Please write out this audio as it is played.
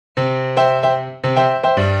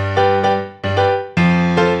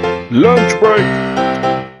Lunch break.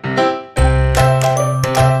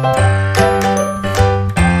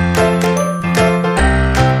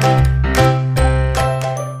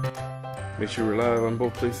 Make sure we're live on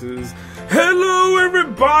both places. Hello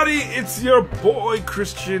everybody, it's your boy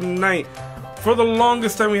Cristianknight. For the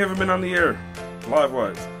longest time we haven't been on the air,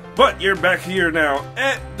 live-wise. But you're back here now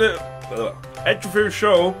at your favorite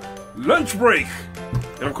show, Lunch Break.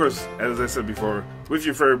 And of course, as I said before, with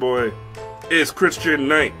your favorite boy is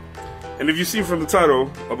Cristianknight. And if you see from the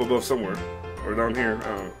title up above somewhere, or down here,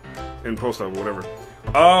 in post-op or whatever,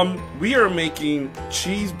 we are making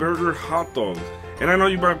cheeseburger hot dogs. And I know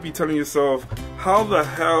you might be telling yourself, how the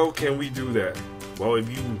hell can we do that? Well, if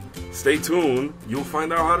you stay tuned, you'll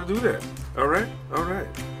find out how to do that. Alright? Alright.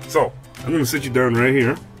 So, I'm gonna sit you down right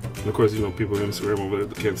here. And of course, you know, people on Instagram over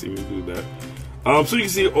there can't see me do that. So you can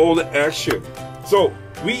see all the action. So,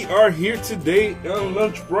 we are here today on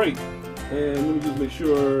lunch break. And let me just make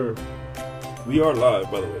sure we are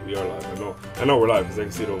live, by the way. We are live. I know we're live because I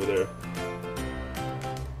can see it over there.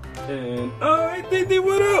 And I think they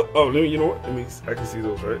went up. Oh, you know what? I can see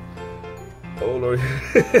those, right? Oh Lord.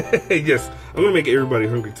 Yes, I'm gonna make everybody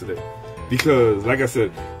hungry today. Because, like I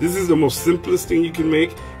said, this is the most simplest thing you can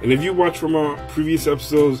make. And if you watch from our previous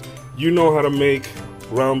episodes, you know how to make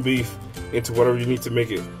ground beef into whatever you need to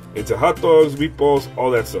make it. Into hot dogs, meatballs,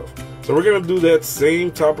 all that stuff. So we're gonna do that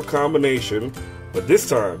same type of combination, but this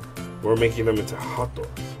time we're making them into hot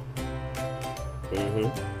dogs.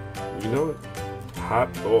 You know it.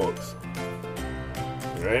 Hot dogs.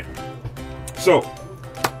 Right? So,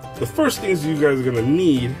 the first things you guys are gonna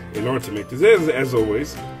need in order to make this, as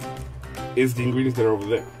always, is the ingredients that are over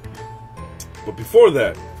there. But before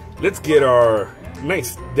that, let's get our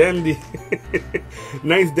nice dandy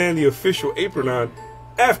official apron on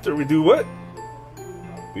after we do what?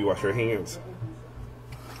 We wash our hands.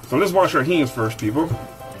 So let's wash our hands first, people.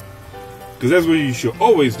 Because that's what you should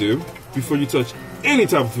always do before you touch any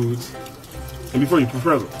type of foods and before you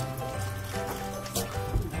prepare them.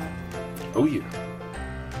 Oh yeah.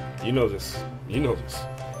 You know this. You know this.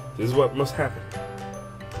 This is what must happen.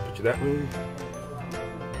 Put you that way.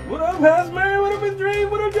 What up, Hasmary? What up, Miss Dream?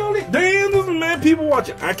 What up, Jolie? Damn, there's man, people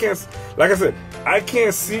watching. I can't, like I said, I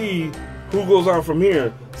can't see who goes on from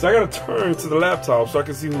here. So I gotta turn to the laptop so I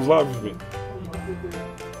can see who's live with me.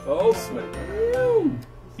 Oh, smack.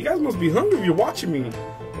 You guys must be hungry if you're watching me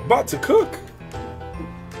about to cook.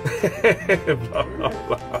 Blah, blah,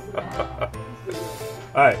 blah.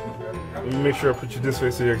 Alright, let me make sure I put you this way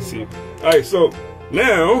so you can see. Alright, so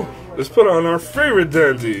now let's put on our favorite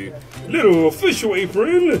dandy little official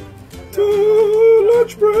apron to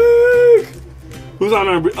lunch break. Who's on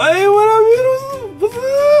our break? Hey, what up, what's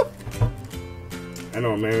up? I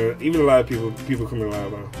know, man. Even live people coming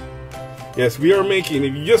live now. Yes, we are making,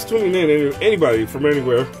 if you're just tuning in, anybody from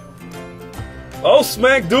anywhere. Oh,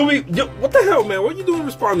 Smack Doobie. Yo, what the hell, man? What are you doing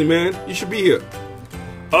responding, man? You should be here.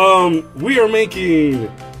 We are making,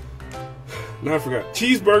 now I forgot,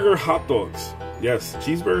 cheeseburger hot dogs. Yes,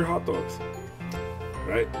 cheeseburger hot dogs.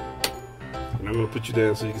 Right? And I'm going to put you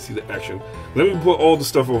down so you can see the action. Let me put all the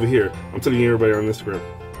stuff over here. I'm telling you, everybody on Instagram.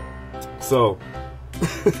 So,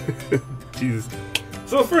 Jesus.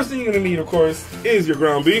 So the first thing you're going to need, of course, is your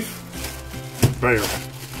ground beef. Bam.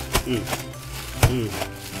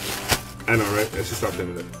 I know, right? I should stop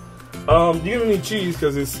doing that. You're going to need cheese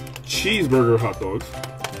because it's cheeseburger hot dogs.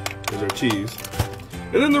 There's our cheese.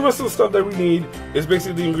 And then the rest of the stuff that we need is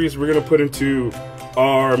basically the ingredients we're going to put into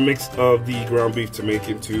our mix of the ground beef to make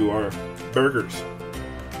into our burgers.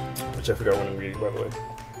 Which I forgot one ingredient, by the way.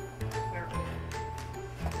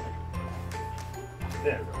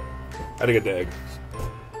 There we go. I didn't get the egg.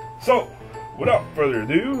 So, without further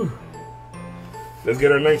ado, let's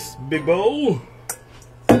get our nice big bowl.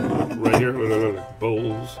 Right here,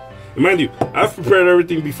 bowls. And mind you, I've prepared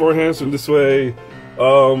everything beforehand, so this way,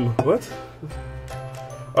 what?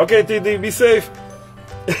 Okay, TD, be safe.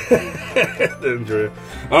 Enjoy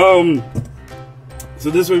it. So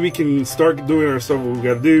this way we can start doing our stuff, what we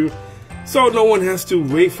gotta do, so no one has to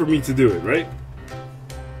wait for me to do it, right?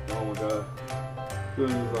 Oh my god. Let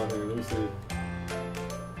me see.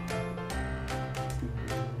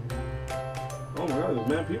 Oh my god, there's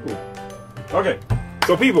mad people. Okay,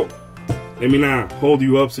 so people, let me now hold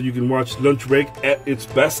you up so you can watch Lunch Break at its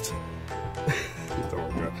best. Oh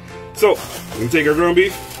my god. So, we're gonna take our ground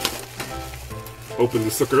beef, open the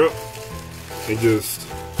sucker up, and just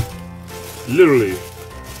literally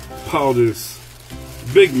pile this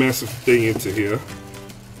big massive thing into here.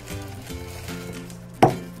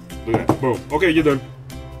 Look at that. Boom. Okay, you're done.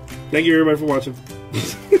 Thank you everybody for watching.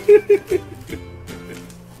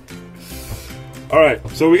 Alright,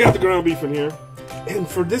 so we got the ground beef in here. And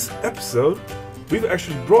for this episode, we've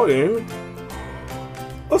actually brought in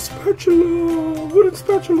a spatula. Wooden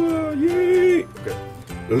spatula. Yay! Okay,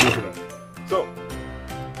 let's go for that. So,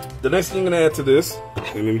 the next thing I'm going to add to this,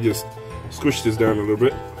 and let me just squish this down a little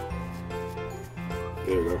bit.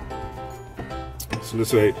 There we go. So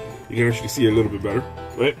this way, you can actually see a little bit better,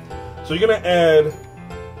 right? So you're going to add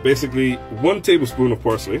basically 1 tablespoon of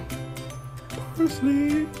parsley.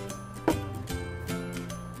 Parsley.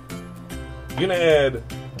 You're going to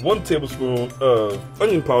add 1 tablespoon of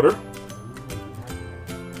onion powder.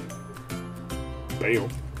 Bam. You're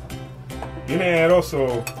going to add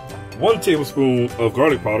also 1 tablespoon of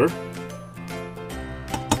garlic powder.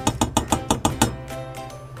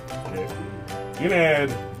 Okay. You're going to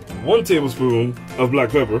add 1 tablespoon of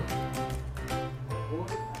black pepper.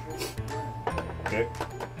 Okay.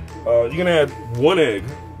 You're going to add 1 egg.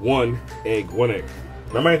 1 egg.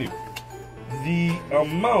 Now mind you, the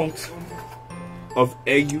amount of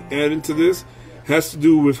egg you add into this has to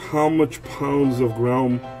do with how much pounds of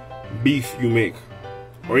ground beef you make,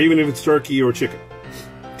 or even if it's turkey or chicken.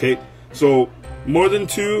 Okay, so more than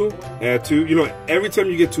 2, add 2. You know, every time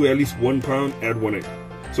you get to at least 1 pound, add 1 egg.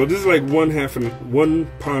 So this is like 1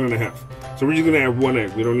 pound and a half. So we're just gonna add 1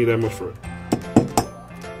 egg. We don't need that much for it.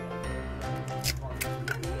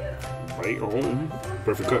 Right on.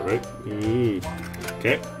 Perfect cut, right?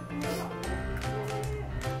 Okay.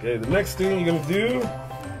 Okay, the next thing you're gonna do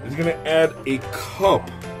is you're gonna add a cup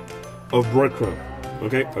of breadcrumb.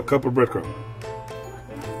 Okay, a cup of breadcrumb.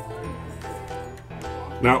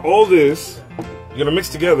 Now all this, you're gonna mix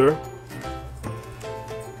together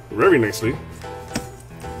very nicely.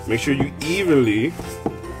 Make sure you evenly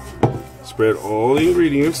spread all the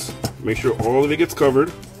ingredients. Make sure all of it gets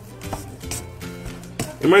covered.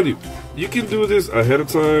 And mind you, you can do this ahead of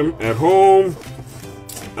time at home.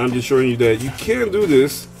 I'm just showing you that you can do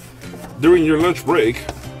this during your lunch break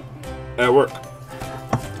at work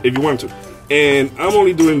if you want to. And I'm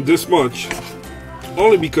only doing this much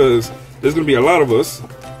only because there's gonna be a lot of us,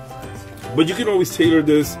 but you can always tailor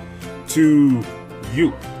this to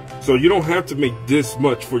you. So you don't have to make this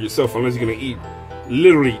much for yourself unless you're gonna eat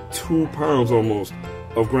literally 2 pounds almost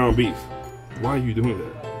of ground beef. Why are you doing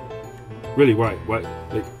that? Really, why? Why?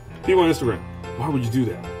 Like, people on Instagram, why would you do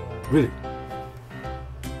that? Really?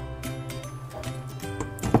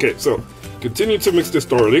 Okay, so continue to mix this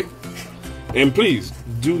thoroughly. And please,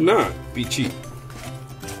 do not be cheap.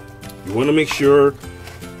 You wanna make sure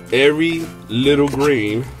every little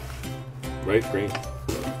grain, right? Grain.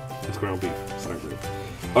 It's ground beef. It's not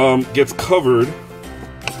grain. Gets covered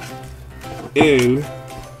in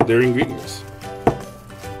their ingredients.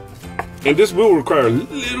 And this will require a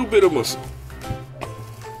little bit of muscle.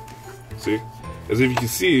 See? As if you can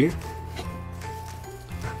see,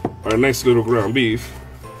 our nice little ground beef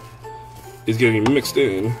is getting mixed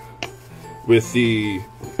in with the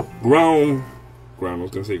ground, I was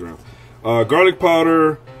gonna say ground, garlic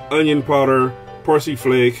powder, onion powder, parsley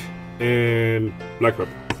flake, and black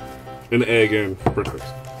pepper, and egg and breadcrumbs.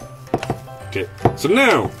 Okay, so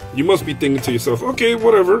now you must be thinking to yourself, okay,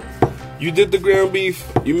 whatever, you did the ground beef,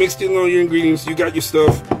 you mixed in all your ingredients, you got your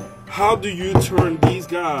stuff. How do you turn these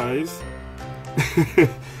guys?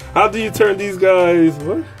 How do you turn these guys?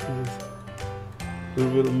 What? A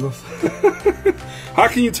little bit of muscle. How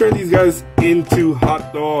can you turn these guys into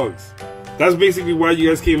hot dogs? That's basically why you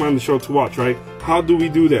guys came on the show to watch, right? How do we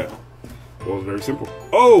do that? Well, it's very simple.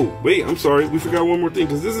 Oh, wait, I'm sorry. We forgot one more thing,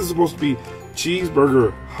 because this is supposed to be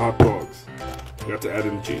cheeseburger hot dogs. You got to add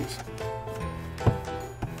in the cheese.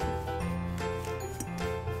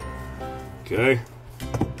 Okay.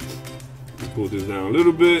 Let's pull this down a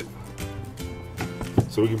little bit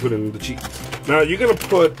so we can put in the cheese. Now, you're going to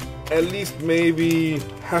put at least maybe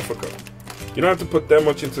half a cup. You don't have to put that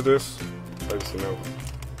much into this. I just know.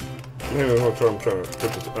 I'm trying to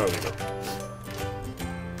put this out here.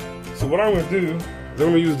 So what I'm going to do is I'm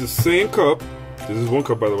going to use the same cup. This is 1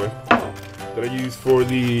 cup, by the way, that I use for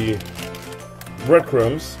the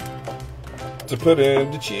breadcrumbs to put in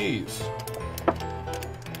the cheese.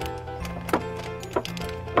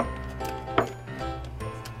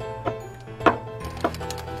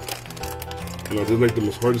 You know, this is like the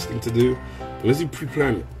most hardest thing to do unless you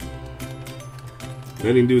pre-plan it. I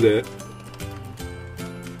didn't do that.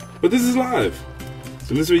 But this is live.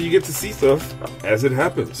 So this way you get to see stuff as it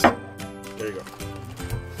happens. There you go.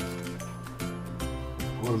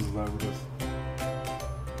 What is live with this?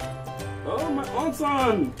 Oh, my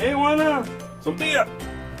onsen! Hey, wanna? Something.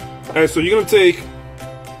 Alright, so you're gonna take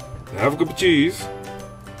half a cup of cheese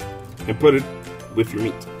and put it with your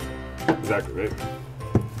meat. Exactly, right?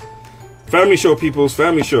 Family show, peoples,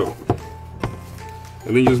 family show.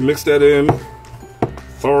 And then you just mix that in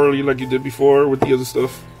thoroughly like you did before with the other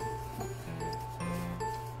stuff.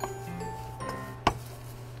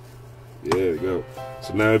 There we go.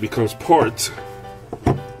 So now it becomes part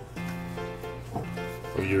of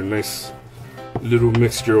your nice little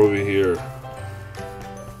mixture over here.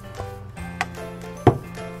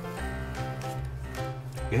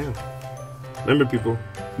 Yeah. Remember, people,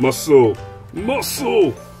 muscle.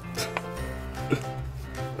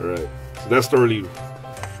 Alright. So that's thoroughly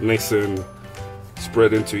nice and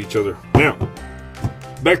spread into each other. Now,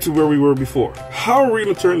 back to where we were before. How are we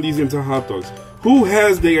going to turn these into hot dogs? Who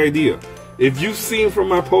has the idea? If you've seen from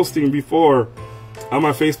my posting before on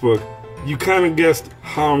my Facebook, you kind of guessed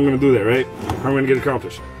how I'm going to do that, right? How I'm going to get it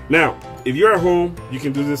accomplished. Now, if you're at home, you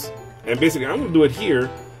can do this. And basically, I'm going to do it here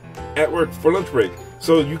at work for lunch break,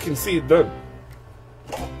 so you can see it done.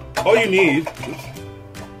 All you need, I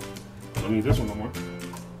don't need this one no more.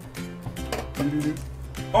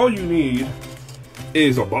 All you need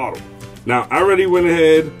is a bottle. Now, I already went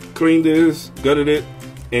ahead, cleaned this, gutted it,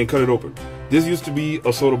 and cut it open. This used to be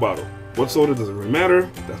a soda bottle. What soda doesn't really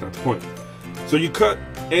matter, that's not the point. So you cut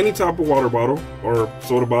any type of water bottle, or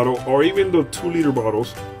soda bottle, or even the 2-liter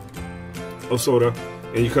bottles of soda,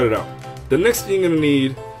 and you cut it out. The next thing you're gonna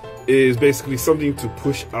need is basically something to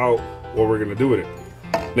push out what we're gonna do with it.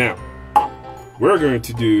 Now, we're going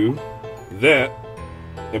to do that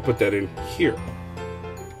and put that in here.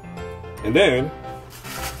 And then,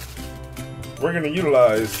 we're going to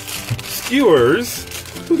utilize skewers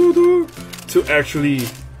to actually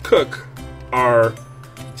cook our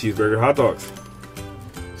cheeseburger hot dogs.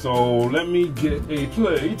 So, let me get a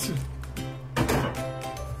plate.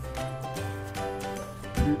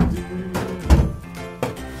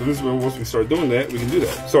 So this is when once we start doing that, we can do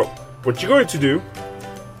that. So, what you're going to do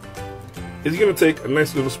is you're going to take a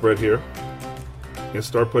nice little spread here and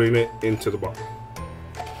start putting it into the bottle.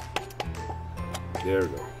 There we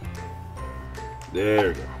go. There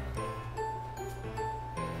we go.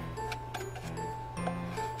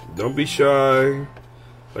 Don't be shy.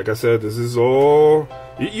 Like I said, this is all...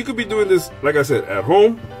 You could be doing this, like I said, at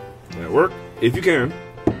home, at work, if you can.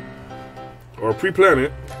 Or pre-plan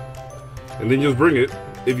it. And then just bring it,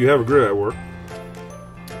 if you have a grill at work.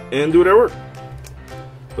 And do it at work.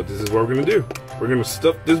 But this is what we're going to do. We're going to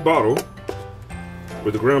stuff this bottle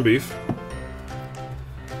with the ground beef.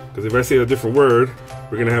 Because if I say a different word,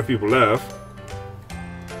 we're going to have people laugh.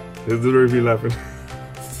 They'll literally be laughing.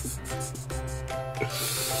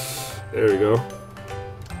 There we go.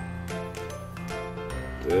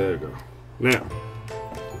 There we go. Now,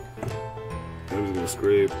 I'm just going to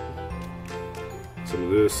scrape some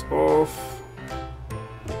of this off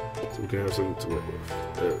so we can have something to work with.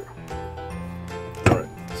 There we go.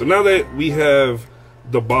 So now that we have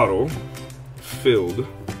the bottle filled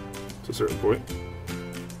to a certain point,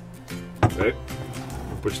 okay,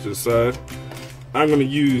 push to the side, I'm going to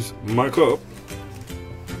use my cup.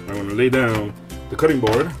 I'm going to lay down the cutting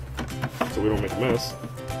board so we don't make a mess.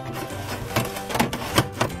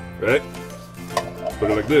 Right?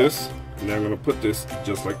 Put it like this, and then I'm going to put this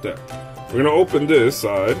just like that. We're going to open this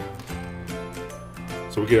side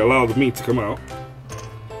so we can allow the meat to come out,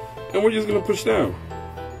 and we're just going to push down.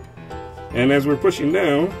 And as we're pushing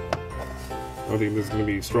down, I don't think this is going to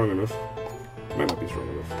be strong enough. It might not be strong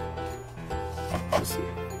enough. Let's see.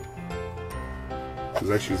 This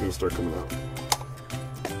actually is going to start coming out.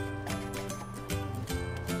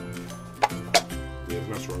 Yeah, it's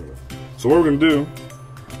not strong enough. So what we're going to do,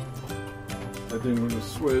 I think we're going to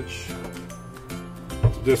switch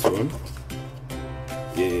to this one.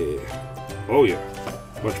 Yeah. Oh yeah.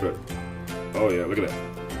 Much better. Oh yeah, look at that.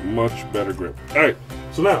 Much better grip. Alright.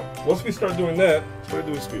 So now, once we start doing that, what do I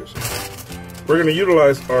do with skewers? We're going to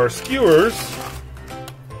utilize our skewers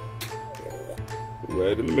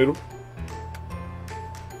right in the middle.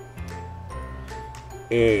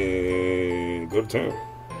 And go to town.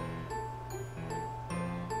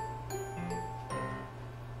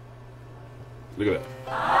 Look at that.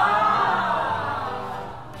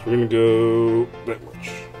 So we're going to go that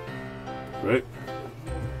much. Right?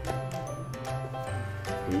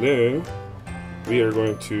 And then we are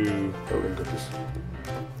going to, oh, we're going to cut this.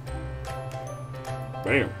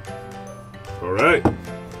 Bam. All right.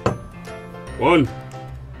 One.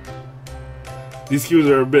 These skewers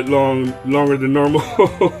are a bit longer than normal.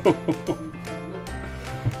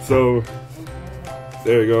 So,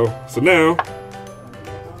 there we go. So now,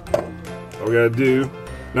 all we gotta do,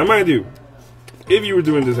 now mind you, if you were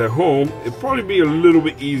doing this at home, it'd probably be a little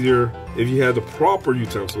bit easier if you had the proper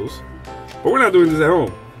utensils. But we're not doing this at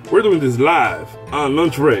home. We're doing this live on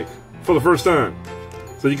lunch break for the first time.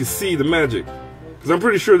 So you can see the magic. Because I'm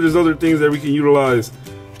pretty sure there's other things that we can utilize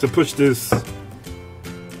to push this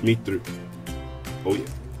meat through. Oh yeah.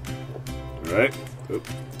 Alright.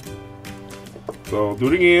 So do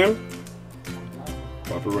it again.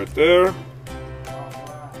 Pop it right there.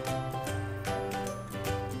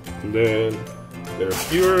 And then there are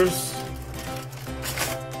skewers.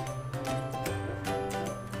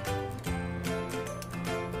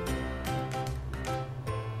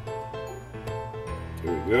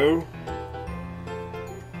 There we go.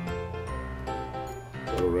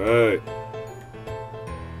 Alright.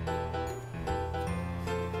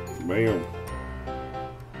 Bam.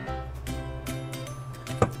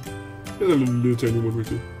 There's a little tiny one right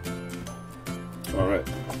there. Alright.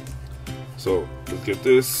 So let's get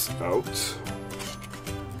this out.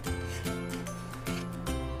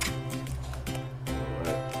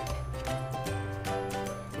 Alright.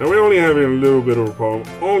 Now we're only having a little bit of a problem,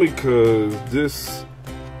 only because this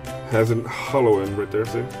has a hollow end right there.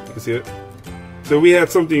 See? You can see it? So we had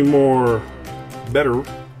something more better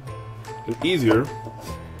and easier.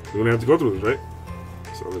 We don't have to go through this, right?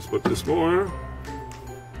 So let's put this more.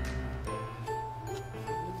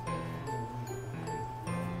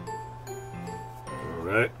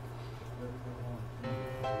 Alright.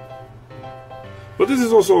 But this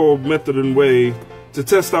is also a method and way to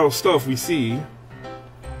test out stuff we see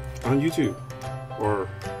on YouTube or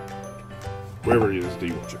wherever it is that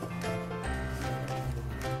you watch it.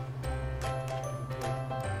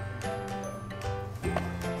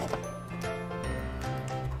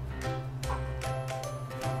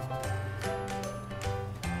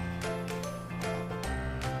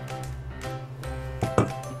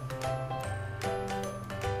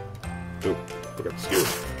 Oh, forgot the skewer.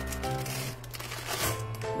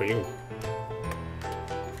 Bam.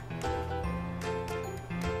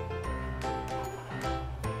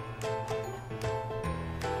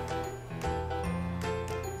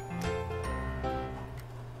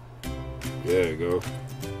 There you go.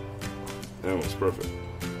 That one's perfect.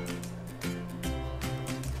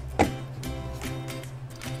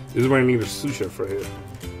 This is why I need a sous chef right here.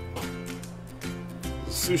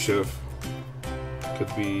 The sous chef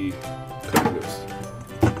could be cutting this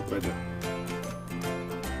right now.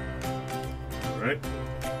 Alright?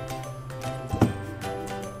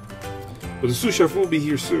 But the sous chef will be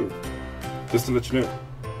here soon. Just to let you know.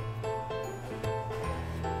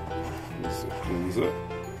 Let's clean this up.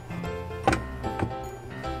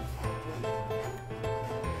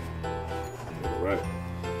 Alright.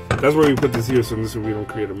 That's why we put this here so this way we don't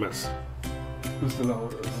create a mess. Who's still out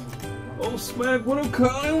with us? Oh, Smack, what up,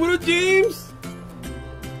 Colin? What up, James?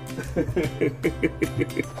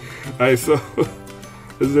 Alright, so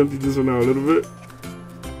let's empty this one out a little bit.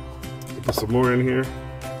 Put some more in here.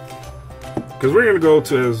 Because we're going to go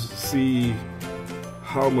to see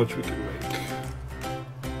how much we can make.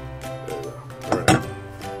 There we go. Alright.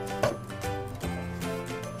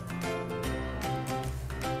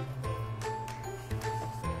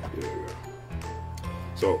 There we go.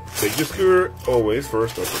 So, take your skewer always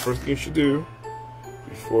first. That's the first thing you should do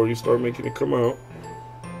before you start making it come out.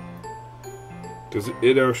 Because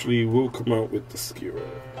it actually will come out with the skewer.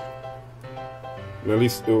 And at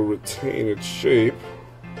least it will retain its shape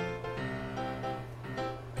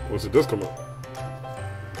once it does come out.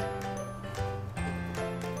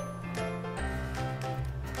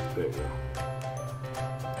 There you go.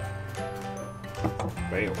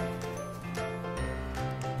 Bam.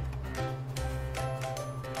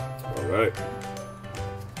 Alright.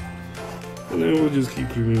 And then we'll just keep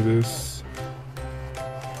cleaning this.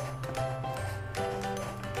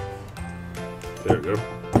 There we go.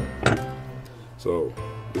 So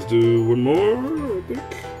let's do one more, I think.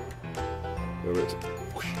 All right.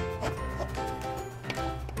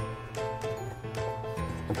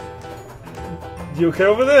 You okay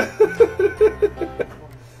over there?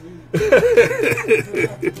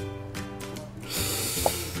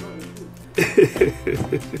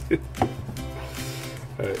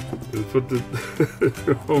 Alright, let's put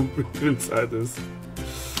the home beef inside this.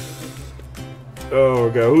 Oh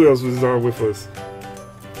god, who else was on with us?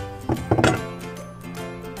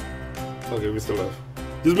 Okay, we're still alive.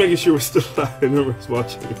 Just making sure we're still alive and everyone's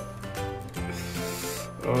watching.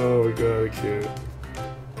 Oh my god, I can't.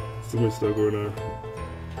 So much stuff going on.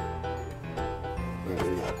 There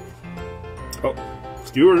we go. Oh,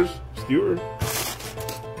 skewers. Skewer.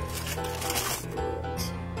 Alright.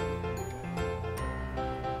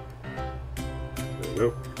 There we go.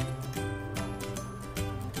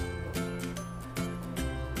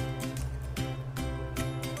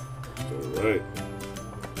 Alright.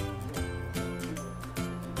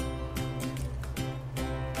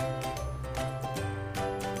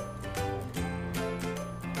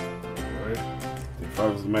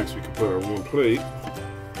 5 is the max we can put on one plate.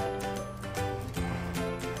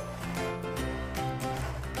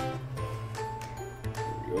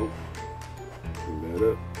 There we go. Clean that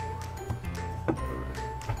up. Alright.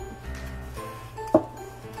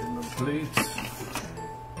 In the plates.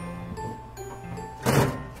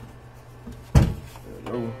 There we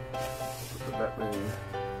go. Put that in.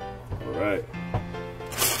 Alright.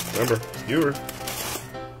 Remember, skewer.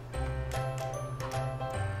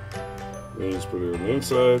 Then just put it on the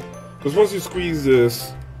inside. Because once you squeeze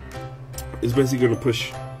this, it's basically going to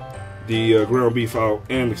push the ground beef out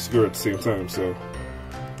and the skewer at the same time. So,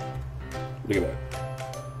 look at that.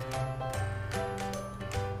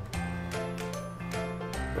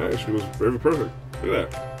 That actually was very perfect. Look at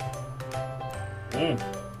that.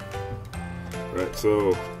 Alright,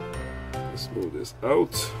 so let's move this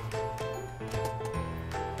out.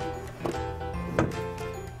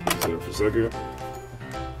 Set it for a second.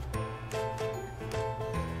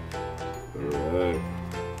 Alright.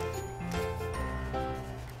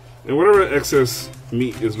 And whatever excess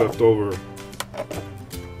meat is left over,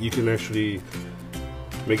 you can actually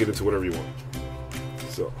make it into whatever you want.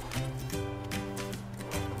 So,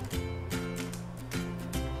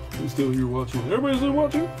 who's still here watching? Everybody's still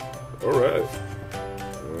watching? Alright.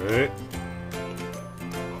 Alright.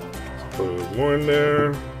 Let's put one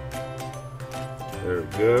there. There we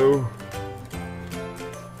go.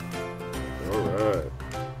 Alright.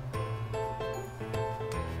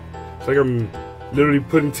 It's like I'm literally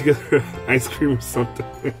putting together ice cream or something.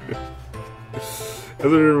 That's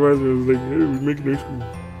what it reminds me of. Like, hey, we're making ice cream.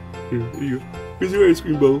 Here you go. Here's your ice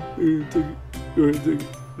cream bowl. Here, take it. Go ahead, take it.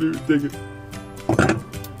 Here, take it.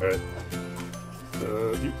 Alright.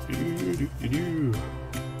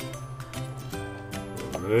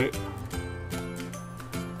 Alright.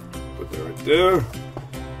 Put that right there.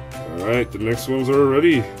 Alright, the next ones are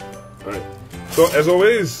ready. Alright. So, as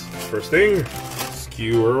always, first thing,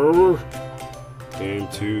 skewer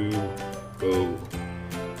into bowl.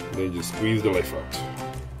 And then just squeeze the life out.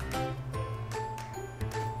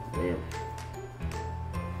 There.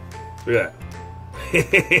 Look at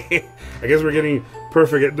that. I guess we're getting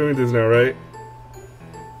perfect at doing this now, right?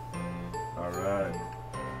 Alright.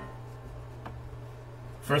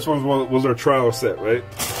 First one was our trial set, right?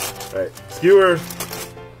 Alright, skewer.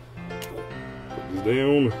 Put this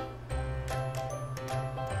down.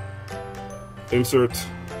 Insert.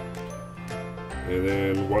 And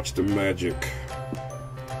then watch the magic.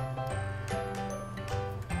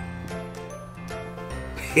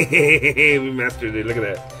 We mastered it. Look at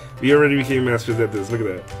that. We already became masters at this. Look at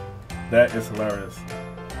that. That is hilarious.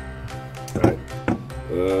 Alright.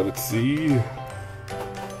 Let's see.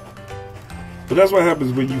 But that's what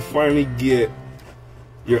happens when you finally get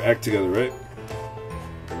your act together, right?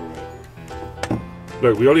 Alright.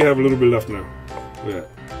 Look, we only have a little bit left now. Look at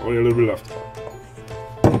that. Only a little bit left.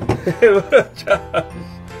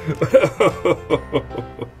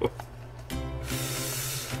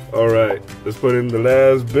 Alright, let's put in the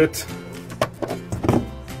last bit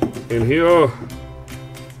in here.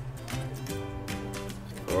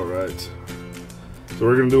 Alright. So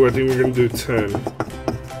we're gonna do, I think we're gonna do 10. I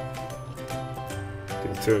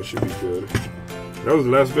think 10 should be good. That was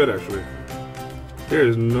the last bit actually. There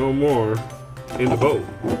is no more in the bowl.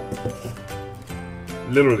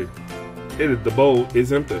 Literally. The bowl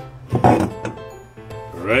is empty.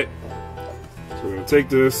 Alright. So we're gonna take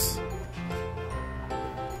this.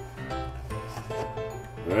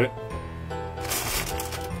 Alright.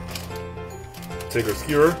 Take our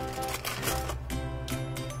skewer.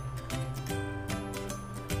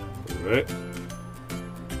 Alright.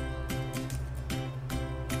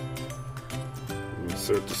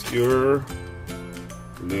 Insert the skewer.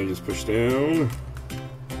 And then just push down.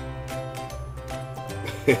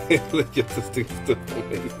 Look at this thing still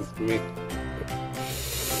amazes me.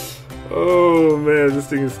 Oh man, this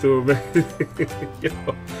thing is still amazing. Yo,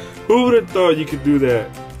 who would have thought you could do that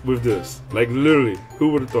with this? Like literally, who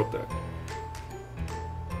would have thought that?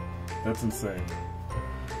 That's insane.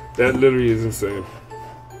 That literally is insane.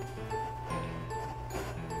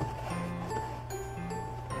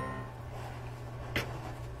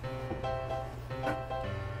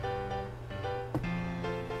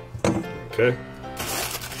 Okay.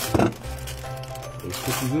 Let's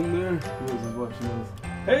put these in there. Who else is watching this?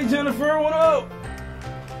 Hey Jennifer, what up?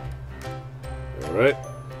 Alright.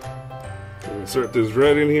 Insert this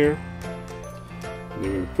right in here. And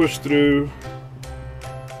then we push through.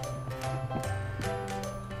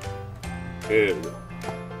 There we go.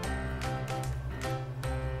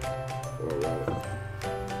 Alright.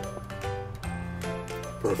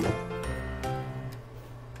 Perfect.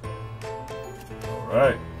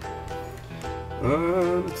 Alright.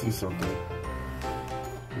 Let's see something.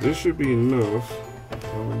 This should be enough. What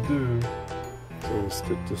I'm gonna do, so I'm gonna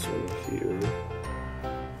stick this one here,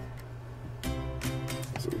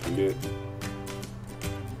 so we can get,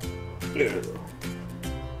 there we go,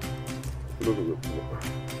 a little bit more.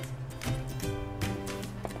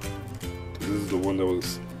 This is the one that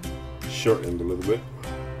was shortened a little bit.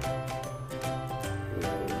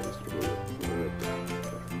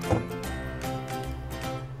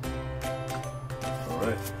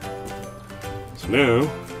 Alright. So now,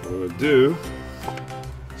 what I'm going to do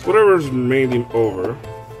is whatever's remaining over,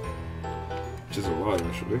 which is a lot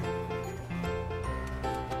actually.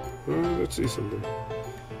 Let's see something.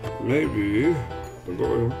 Maybe, don't go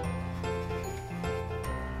in.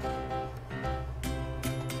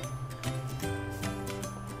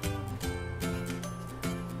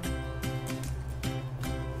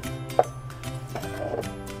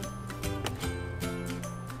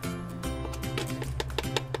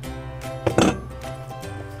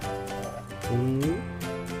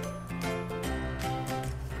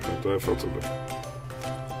 I felt something.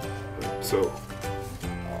 So,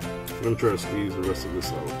 I'm going to try to squeeze the rest of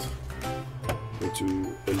this out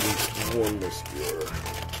into at least one more skewer.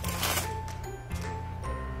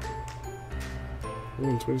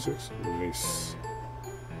 126? Nice.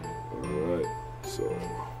 Alright, so.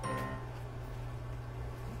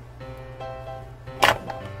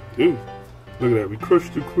 Dude, look at that. We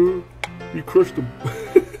crushed the crew. We crushed the.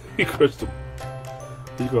 We crushed the.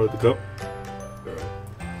 What do you call it? The cup?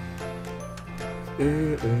 So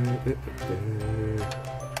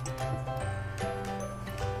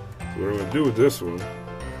what I'm going to do with this one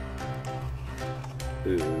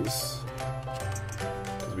is,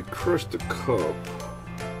 because we crushed the cup,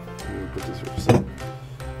 let me put this here for a second.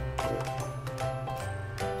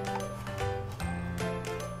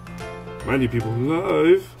 Mind you people,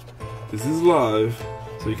 live, this is live,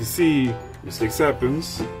 so you can see mistakes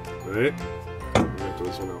happens, right? I'm going to throw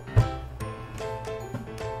this one out.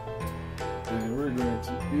 And we're going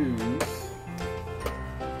to use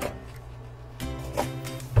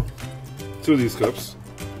 2 of these cups.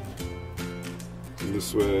 And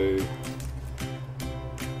this way,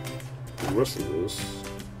 the rest of this,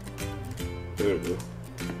 there we go,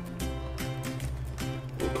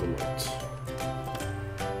 will come out.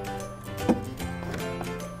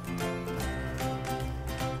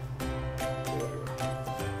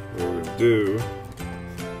 What we're going to do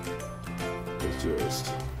is just,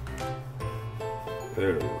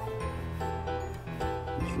 there we go.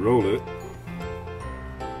 Just roll it.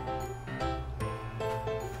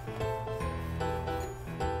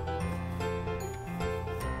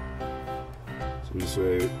 So we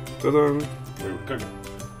say, ta-da! We're cooking.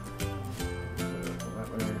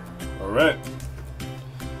 Alright.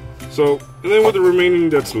 So, and then with the remaining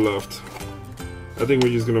that's left, I think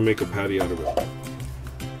we're just gonna make a patty out of it.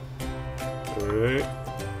 Alright.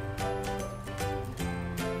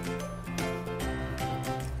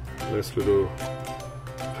 Nice little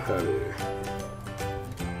patty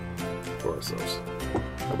for ourselves.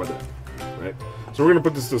 How about that? Right? So we're gonna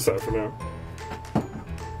put this to the side for now.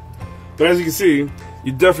 But as you can see,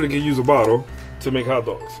 you definitely can use a bottle to make hot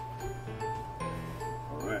dogs.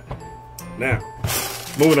 Alright. Now,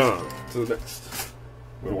 moving on to the next.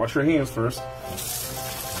 We're gonna wash your hands first.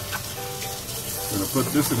 We're gonna put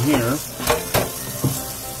this in here.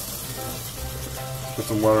 Put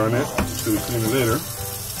some water on it so we clean it later.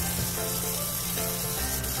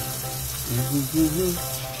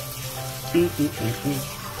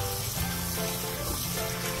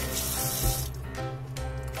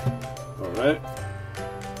 Alright.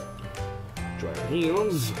 Dry our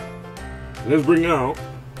hands. Let's bring out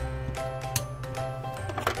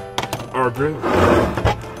our grill.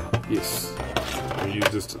 Yes. I'm gonna use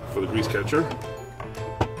this for the grease catcher.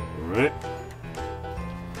 Alright.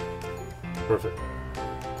 Perfect.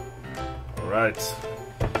 Alright.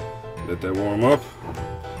 Let that warm up.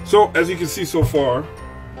 So, as you can see so far,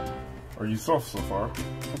 or you saw so far,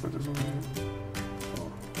 I'll put this one here.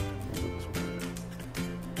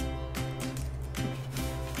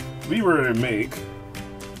 We were to make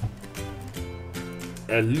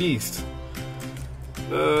at least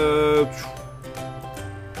what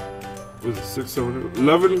is it, 6, 7,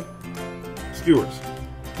 11 skewers.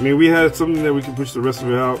 I mean, we had something that we could push the rest of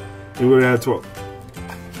it out, and we would have had 12.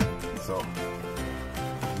 So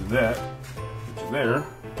do that, put it there,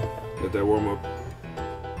 let that warm up.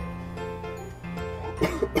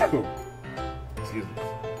 Excuse me.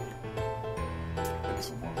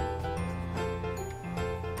 Some water.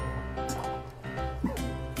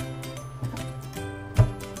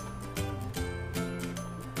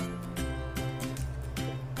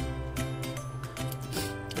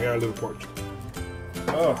 I got a little porch.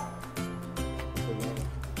 Oh.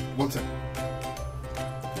 One second.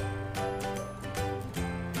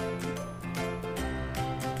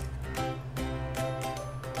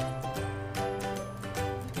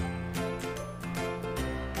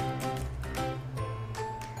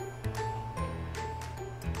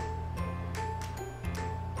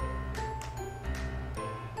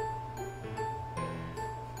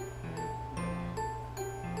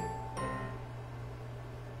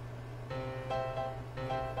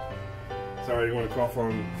 Sorry, I didn't want to cough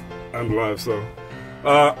on live, so.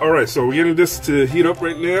 Alright, so we're getting this to heat up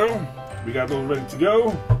right now. We got those ready to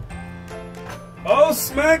go. Oh,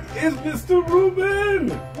 smack is Mr. Ruben!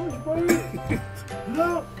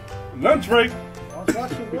 Hello. Lunch break. I was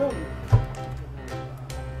watching Ruben.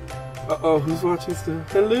 Uh-oh, who's watching still?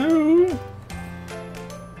 Hello!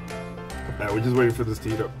 Now, we're just waiting for this to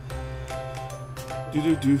heat up. Oh, you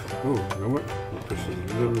know what? I'll push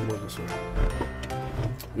it a little bit more this way.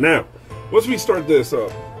 Now, once we start this up,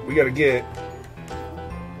 we gotta get.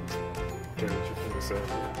 Can't get your fingers out.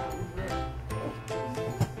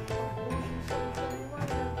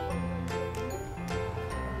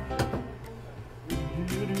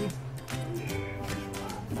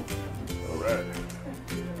 All right.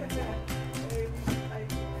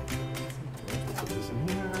 Put this in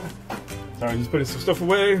here. Sorry, just putting some stuff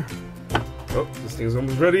away. Oh, this thing's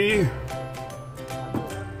almost ready.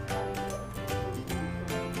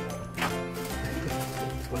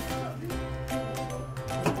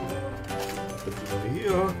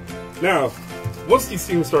 Now, once these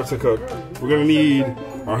things start to cook, we're gonna need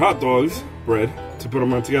our hot dogs bread to put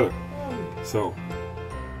them on together. So,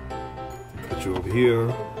 put you over here,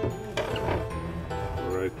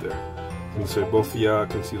 right there. And so both of y'all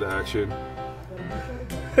can see the action.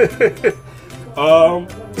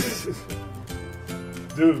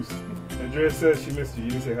 Deuce, Andrea says she missed you. You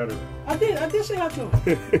didn't say hi to her. I did say hi to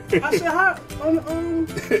him. I said hi on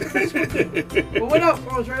Facebook. But what up,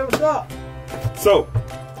 Andre? What's up? So,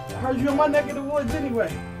 I heard you in my neck of the woods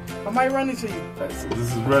anyway. I might run into you. Alright, so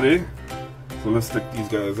this is ready. So let's stick these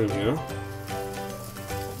guys in here.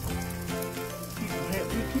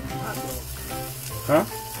 Huh?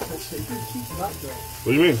 What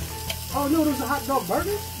do you mean? Oh no, those are hot dog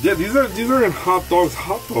burgers? Yeah, these aren't hot dogs.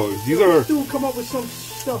 These are. This dude come up with some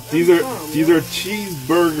stuff. These are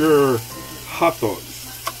cheeseburger hot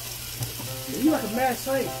dogs. You like a mad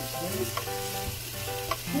scientist, man.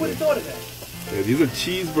 Who would have thought of that? Yeah, these are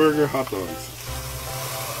cheeseburger hot dogs.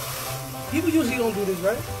 People usually don't do this,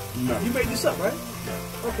 right? No. You made this up, right?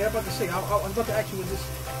 Okay, I'm about to say. I was about to ask you, was this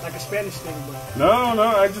like a Spanish thing? But No,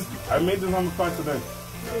 I made this on the fly today.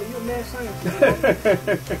 Yeah, you're a mad scientist.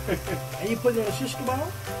 And you put it on a shish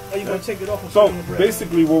kebab? Or you gonna take it off and put it So on the bread?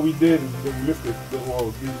 basically, what we did is we missed it.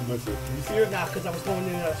 Well, you missed it. Did you see it? Nah, because I was going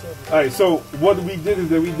in and out. All right. So what we did is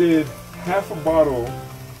that we did half a bottle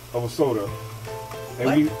of a soda, and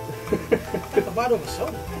What? we A bottle of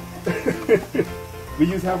soda. we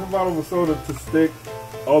used half a bottle of soda to stick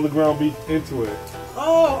all the ground beef into it.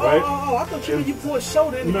 Right? I thought you meant you poured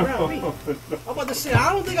soda in the ground beef. No. I'm about to say,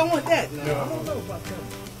 I don't think I want that. No, No. I don't know about that.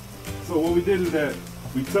 So what we did is that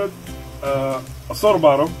we took a soda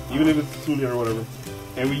bottle, even if it's 2 liter or whatever,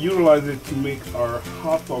 and we utilized it to make our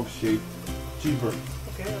hot dog shaped cheeseburger.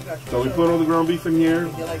 Okay, I got you. So we put all the ground beef in here,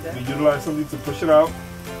 You like that? we utilized something to push it out,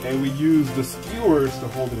 and we use the skewers to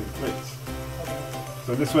hold it in place. Okay.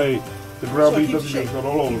 So this way, the ground So it beef keeps doesn't just shape. go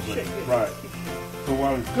all over the Keeps place. shape, yeah. Right. So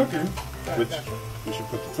while it's cooking, which Gotcha. we should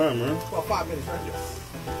put the timer. Well, 5 minutes, right?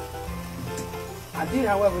 I did,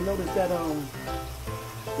 however, notice that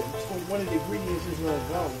one of the ingredients is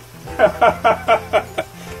garlic.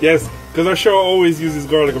 Yes, because our show always uses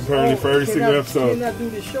garlic apparently for every single episode. Cannot do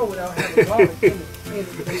this show without having garlic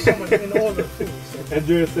in all the food. So.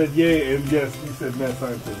 Andrea said yay, and yes, he said mad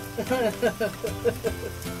scientist.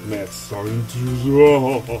 Mad scientist.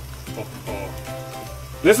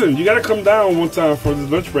 Listen, you gotta come down one time for this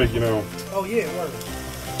lunch break, you know. Oh yeah, word.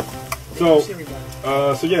 So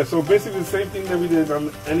basically the same thing that we did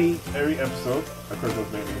on every episode. Of course,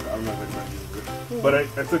 those mayonnaise. I don't know if anybody uses it, but I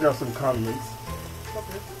took out some condiments.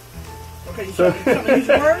 Okay, you trying to use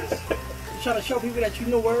words? You trying to show people that you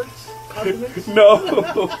know words? Condiments? No,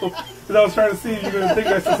 because I was trying to see if you're gonna think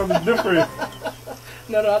I said something different.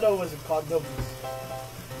 No, I know it wasn't called doubles.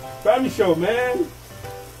 Family show, man.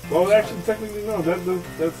 Well, actually, technically, no.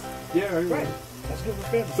 That's yeah. Right. That's good for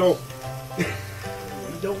family. So.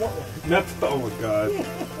 You don't want one. Oh my God!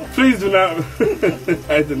 Please do not.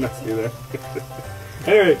 I did not say that.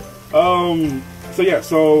 Anyway, so yeah,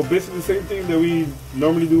 so basically the same thing that we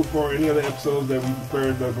normally do for any other episodes that we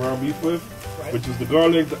prepared the ground beef with, Right. which is the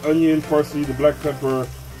garlic, the onion, parsley, the black pepper,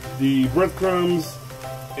 the breadcrumbs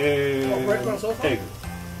and breadcrumbs also? egg.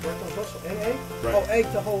 Breadcrumbs also and egg? Right. Oh,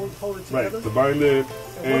 egg to hold it together? Right, to bind it.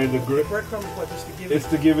 And the breadcrumbs what, just to give it? It's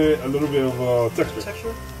to give it a little bit of texture. Texture?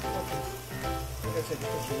 Okay. I gotta take a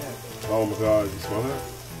picture of that. Oh my god, you smell that?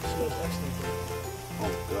 It smells excellent. Oh my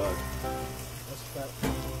god. That's fat.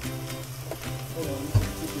 Hold on, let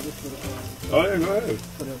me this for the Oh yeah, go ahead.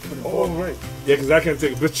 For the Oh right. Yeah, because I can't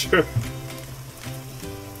take a picture.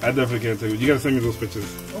 I definitely can't take it. You gotta send me those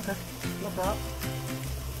pictures. Okay, no problem.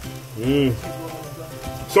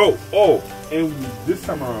 So, and this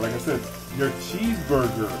time around, like I said, your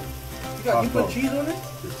cheeseburger. You put cheese on it?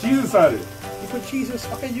 There's cheese inside it. You put cheese in.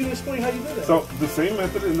 Okay, you didn't explain how you do that. So the same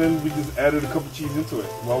method, and then we just added a couple cheese into it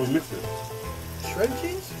while we mixed it. Shredded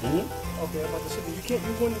cheese? Mm-hmm. Okay, I'm about to say you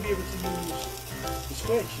wouldn't be able to use the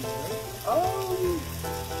square cheese, right?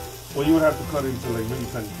 Well, you would have to cut it into like really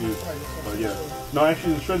tiny cubes. Right, But yeah. No,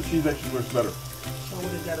 actually, the shredded cheese actually works better. So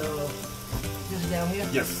what is that? This down here?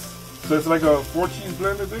 Yes. So it's like a 4 cheese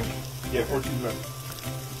blend, I think. Yeah, 4 cheese blend.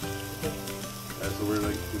 So we're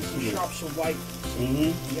like some sharp, some white,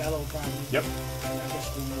 some yellow, probably. Yep. And I guess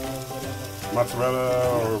some more, whatever. Mozzarella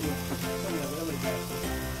or.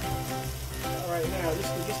 All right, now this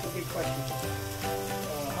is the big question.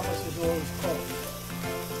 How much does yours cost?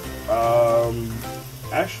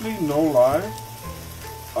 Actually, no lie.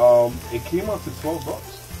 It came out to $12.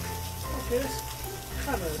 Okay, that's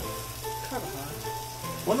kind of high.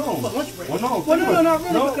 Well, no. Lunch break. Well, no. Not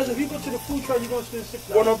really. No. Because if you go to the food truck, you're going to spend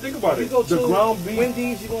 $6. Well, no, think about it. If you go the to ground beef.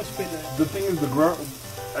 Wendy's, you're going to spend that. The thing is, the ground.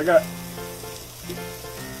 I got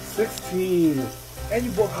 16 and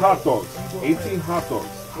you bought hot dogs. 18 hot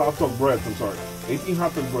dogs. Hot dog breads. I'm sorry. 18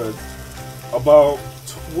 hot dog breads. About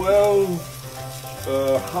 12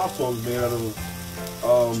 hot dogs made out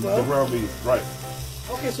of the ground beef. Right.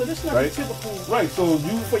 Okay, so this is not the typical. Right, so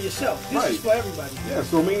you for yourself. This is for everybody. Yeah,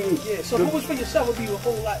 so I mean. Yeah, so if it was for yourself, it would be a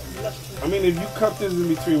whole lot less. I mean, if you cut this in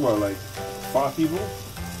between what, like 5 people,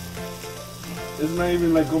 it's not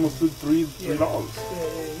even like almost $3. Yeah.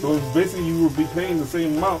 So it's basically you would be paying the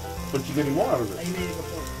same amount, but you're getting more out of it. And you made it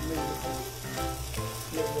before.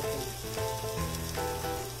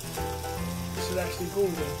 This is actually cool,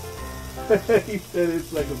 though. He said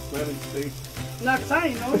it's like a Spanish thing. Nah, cause I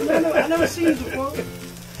ain't know. I never seen it before.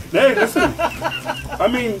 Hey, listen. I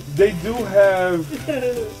mean, they do have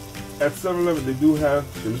at 7-Eleven. They do have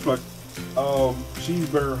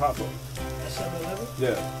cheeseburger hot dogs. At 7-Eleven?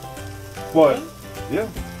 Yeah, but yeah,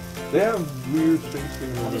 they have weird strange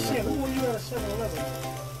things. I'm just saying, who were you at a 7-Eleven?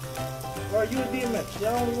 Or you would be a DMX?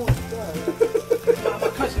 Y'all only want to try.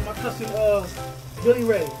 My cousin, Billy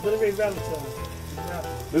Ray Valentine.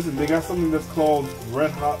 Listen, they got something that's called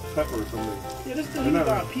red hot pepper or something. Yeah, this dude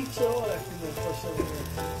buy pizza, all that thing.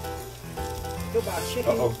 He'll buy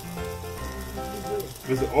chicken.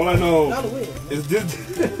 Listen, all I know is this.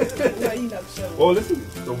 Yeah, you never said. Well, listen,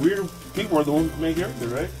 the weird people are the ones who make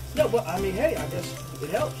everything, right? No, but I mean, hey, I guess it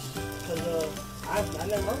helps because I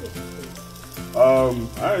never heard of this. I'm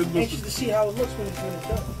anxious to see how it looks when it's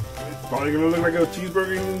done. It's probably gonna look like a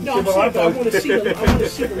cheeseburger and no, I'm saying, I want to see the look.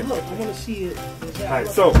 I want to see it. Alright,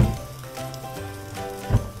 so before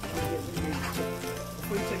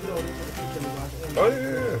you take it over, oh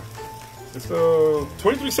yeah. It's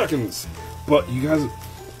 23 seconds. But you guys,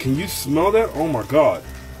 can you smell that? Oh my god.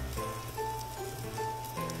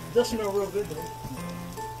 It does smell real good though.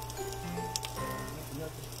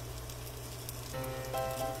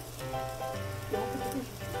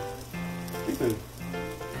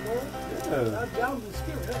 Yeah. Down the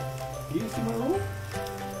scared, Can you see my room?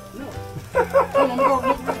 No. Hold on,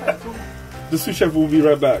 I'm going to The sous chef will be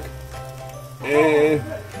right back. And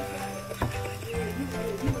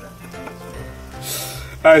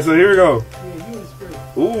alright, so here we go. Yeah, you and Spirit.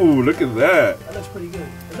 Ooh, look at that. That looks pretty good.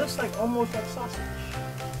 It looks like almost like sausage.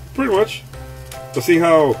 Pretty much. So see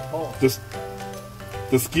how the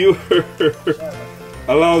skewer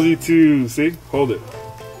allows you to hold it.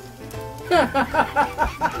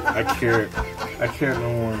 I can't no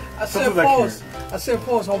more. I said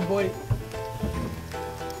pause, homeboy.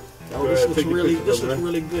 Oh, this looks really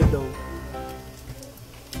good though.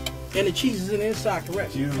 And the cheese is in the inside,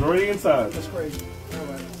 correct? Cheese is already inside. That's crazy.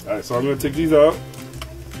 Alright, so I'm gonna take these out,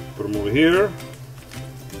 put them over here.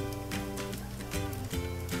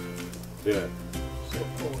 Yeah.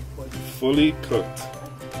 Fully cooked.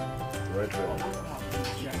 Right there.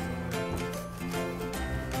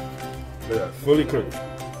 Yeah, fully cooked.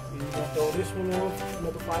 You're gonna throw this one off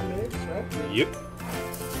another 5 minutes, right? Yep.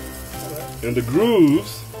 Right. And the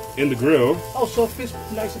grooves in the grill. Oh, so it fits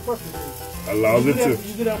nice and perfect. Allows it to. Did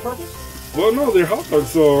you do that on purpose? Well, no, they're hot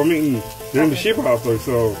dogs, so I mean, they're in the shape of hot dogs,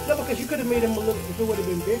 so. No, because you could have made them a little, if it would have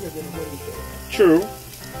been bigger than it would have been. True.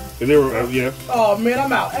 And they were, yeah. Oh, man,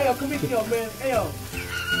 I'm out. Hey, yo, come here, yo, man. Hey, yo.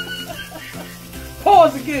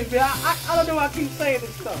 Pause again, man. I don't know why I keep saying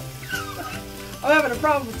this stuff. I'm having a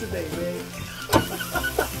problem today, man.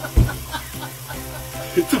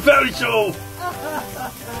 It's a family show.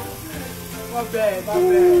 My bad.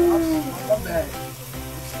 I'm bad.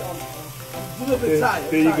 I'm a little bit tired.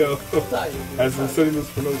 There you go. I'm tired. Has been setting this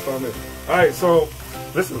for another 5 minutes. All right, so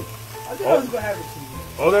listen. I think I was gonna have it to you.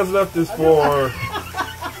 All that's left is for.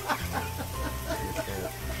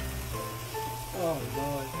 Oh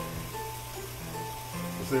Lord.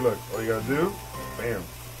 See, look. All you gotta do, bam.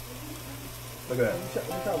 Look at that.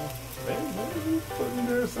 Bam, put them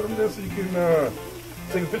there, set them there, so you can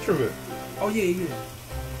take a picture of it. Oh yeah.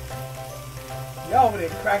 Y'all over there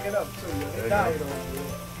cracking up too. They dying over there.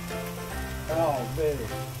 Oh man.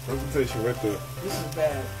 Presentation right there. This is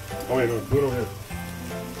bad. Oh wait, no, do it over here.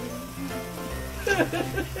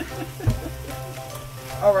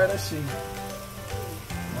 All right, let's see.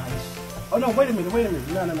 Nice. Oh no, wait a minute.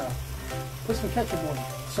 No. Put some ketchup on it.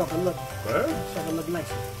 So it can look. What? So it can look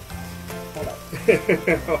nicer. Hold up.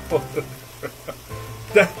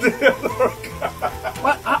 That didn't work.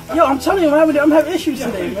 What? Yo, I'm telling you, I'm having issues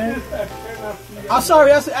today, man. I'm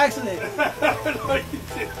sorry, that's an accident.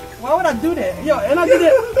 Why would I do that? Yo, and I did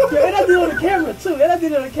it. Yo, and I did it on the camera too.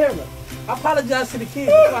 I apologize to the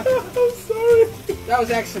kids. I'm sorry. That was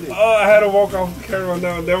an accident. Oh, I had to walk off the camera on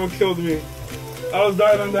that one. That one killed me. I was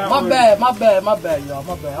dying on that one. My bad, y'all.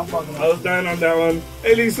 My bad. I'm bugging out. I was dying on that one.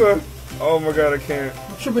 Hey, Lisa. Oh my God, I can't.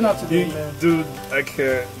 I'm tripping out today, man. Dude, I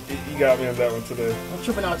can't. You got me on that one today. I'm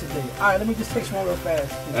tripping out today. All right, let me just take some real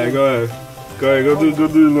fast. Hey, go ahead. Go do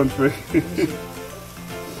the lunch break.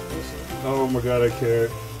 Oh my God, I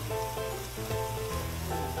can't.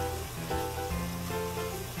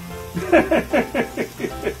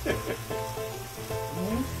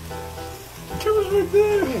 Camera's right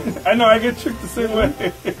there. I know, I get tricked the same way.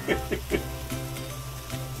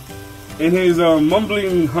 In his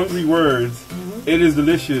mumbling, hungry words, it is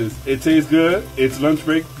delicious. It tastes good. It's lunch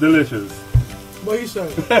break delicious. What you say?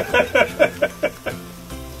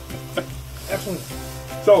 Excellent.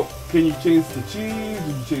 So, can you taste the cheese?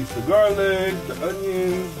 Did you taste the garlic, the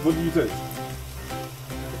onions? What do you taste?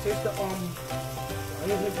 I taste the onions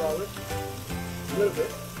and garlic. A little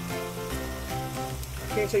bit.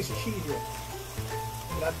 I can't taste the cheese yet.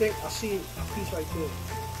 But I think I see a piece right there.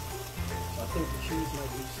 So I think the cheese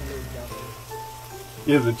might be somewhere down there.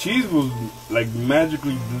 Yeah, the cheese was like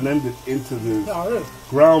magically blended into the really?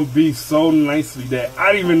 ground beef so nicely that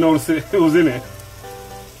I didn't even notice it was in it.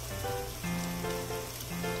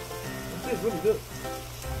 It tastes really good.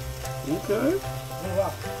 Okay. Oh,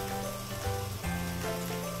 wow.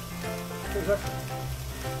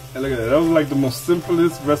 And look at that. That was like the most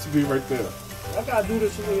simplest recipe right there. I gotta do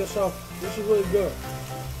this for yourself. This is really good.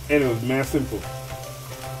 And it was mad simple.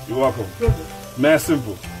 You're welcome. Good. Mad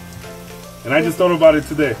simple. And I just thought about it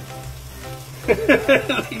today.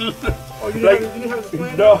 Oh, you didn't have to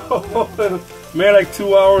plan? No. Man, like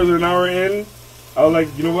 2 hours or an hour in, I was like,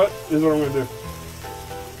 you know what? This is what I'm going to do.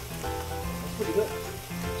 That's pretty good.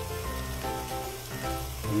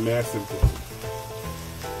 Mad simple.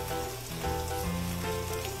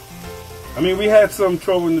 I mean, we had some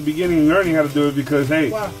trouble in the beginning learning how to do it because, hey,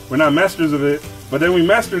 wow, we're not masters of it. But then we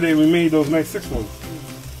mastered it and we made those nice 6 ones.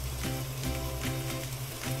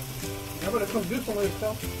 How about it comes good somewhere,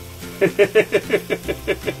 pal?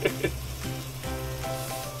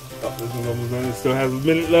 Oh, this one's almost done. It still has a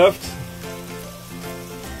minute left.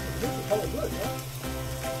 This is hella good, man.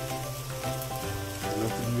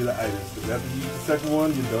 Enough to give you the items. Because after you eat the second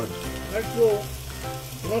one, you're done. Next little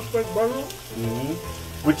lunch break burger.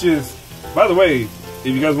 Which is, by the way, if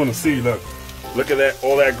you guys want to see, look at that,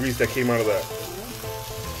 all that grease that came out of that.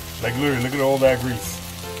 Like literally, look at all that grease.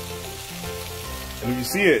 And if you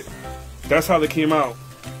see it, that's how they came out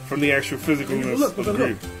from the actual physicalness of the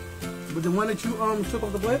grease. But the one that you took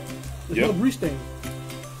off the blade, there's Yep. no grease stain.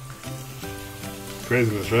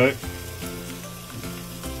 Craziness, right?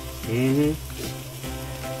 Mm-hmm.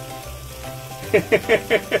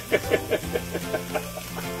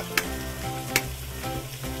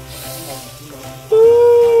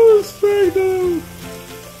 Oh, straight down.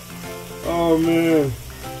 Oh man.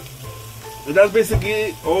 And that's basically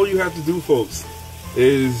it. All you have to do, folks,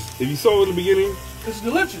 is if you saw it in the beginning. It's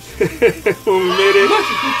delicious. When we made it.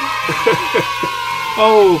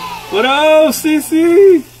 Oh, what up,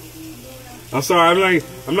 CC? I'm sorry,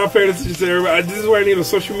 I'm not paying attention to everybody. This is where I need a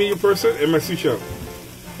social media person and my sous chef.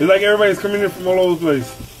 It's like everybody's coming in from all over the place.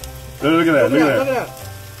 Look at that, look at that.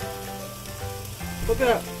 Look at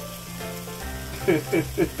that.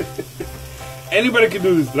 Anybody can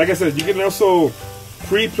do this. Like I said, you can also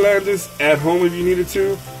pre-plan this at home if you needed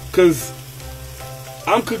to. Because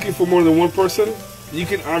I'm cooking for more than one person. You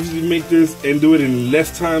can obviously make this and do it in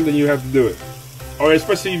less time than you have to do it. Or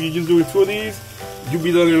especially if you're just doing 2 of these, you'll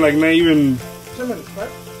be done in like not even 10 minutes, right?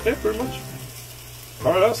 Yeah, pretty much.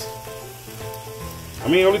 Or less. I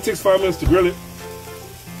mean, it only takes 5 minutes to grill it.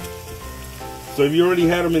 So if you already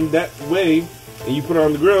had them in that way and you put it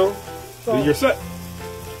on the grill, so, then you're set.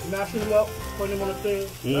 Mashing them up, putting them on the thing.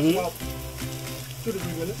 That's about 2 to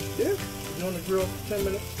 3 minutes. Yeah. You're on the grill 10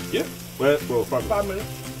 minutes. Yeah. Well, 5 minutes. 5 minutes.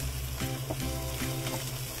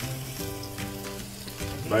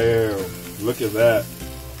 Bam. Look at that.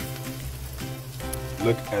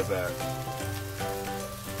 Look at that.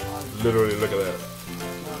 Literally, look at that.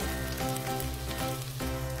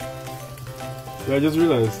 I just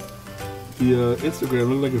realized the Instagram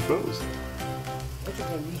looked like it froze.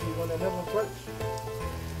 Instagram usually one that never breaks.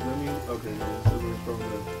 Okay,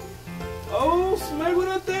 oh, smack with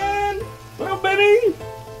it then. What up, Benny?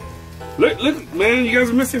 Look, man, you guys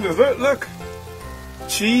are missing this. Look.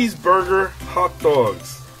 Cheeseburger hot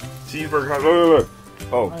dogs. Cheeseburger hot dogs. Look.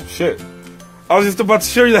 Oh, shit. I was just about to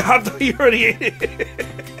show you the hot dog you already ate it.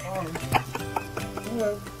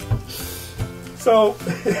 So,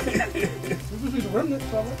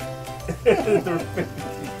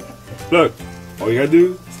 look, all you gotta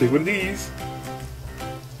do, stick with these.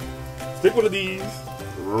 Stick one of these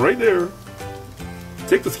right there.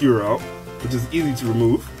 Take the skewer out, which is easy to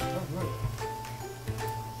remove.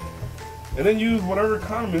 And then use whatever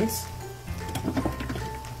condiments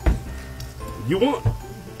you want.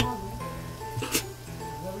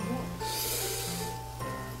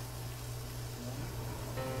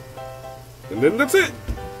 And then that's it.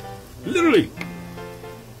 Literally.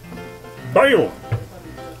 Bam!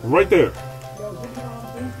 Right there.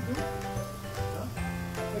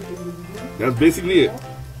 That's basically it.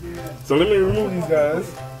 So let me remove these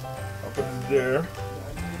guys. I'll put this there.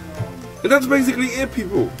 And that's basically it,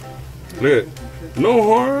 people. Look, no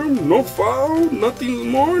harm, no foul, nothing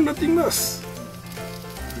more, nothing less.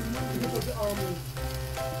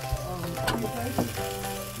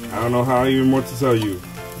 I don't know how even more to tell you.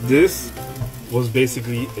 This was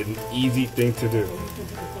basically an easy thing to do.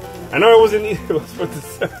 I know it wasn't easy, it was for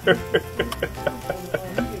dessert.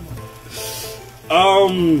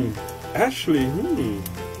 Actually,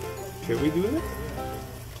 can we do that?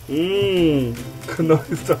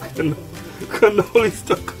 Cannoli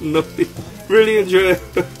stuck cannoli. Really enjoy it.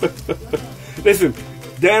 Listen,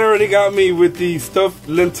 Dan already got me with the stuffed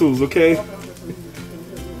lentils, okay?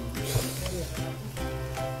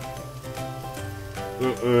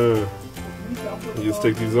 You just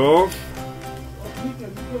take these off.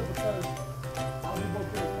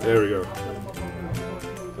 There we go.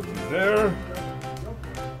 Put these there.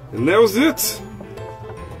 And that was it.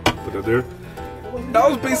 Put that there. That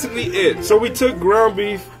was basically it. So we took ground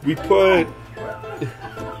beef, we put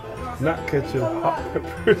not ketchup, hot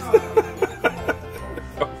peppers.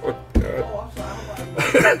 Oh my god.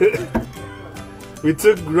 We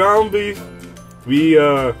took ground beef, we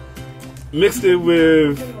mixed it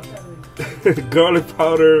with garlic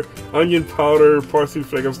powder, onion powder, parsley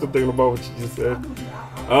flake. I'm still thinking about what you just said.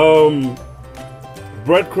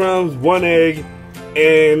 Breadcrumbs, 1 egg,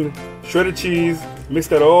 and shredded cheese. Mix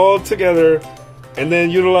that all together, and then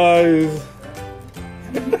utilize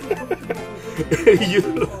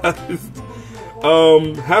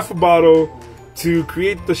half a bottle to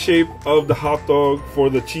create the shape of the hot dog for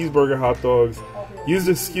the cheeseburger hot dogs. Use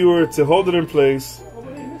the skewer to hold it in place,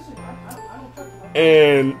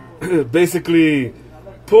 and basically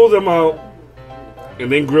pull them out and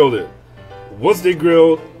then grilled it. Once they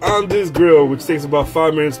grilled on this grill, which takes about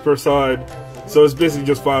 5 minutes per side, so it's basically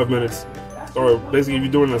just 5 minutes, or basically if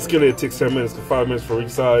you're doing a skillet, it takes 10 minutes to 5 minutes for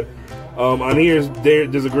each side. On here,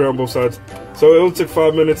 there's a grill on both sides, so it'll take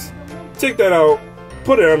 5 minutes. Take that out,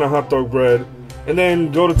 put it on the hot dog bread, and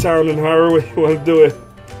then go to town in however way you want to do it.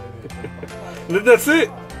 And then that's it.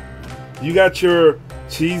 You got your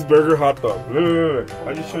cheeseburger hot dog. Look.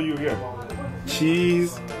 I'll just show you again.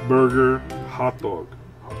 Cheeseburger hot dog.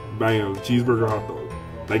 Bam, cheeseburger hot dog.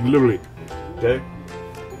 Like literally. Okay?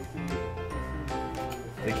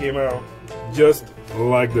 They came out just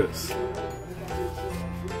like this.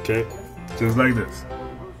 Okay? Just like this.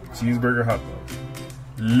 Cheeseburger hot dog.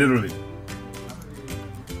 Literally.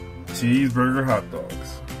 Cheeseburger hot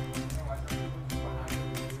dogs.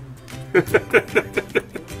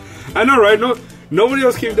 I know, right? Nobody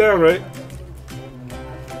else came down, right?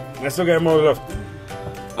 I still got more left.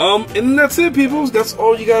 And that's it, peoples. That's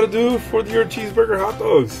all you gotta do for your cheeseburger hot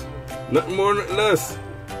dogs. Nothing more, nothing less.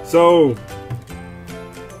 So,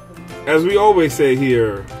 as we always say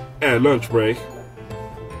here at lunch break,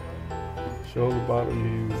 show the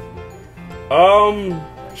bottom view.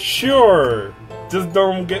 Sure. Just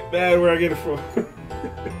don't get mad where I get it from.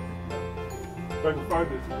 If I can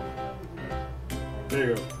find it. There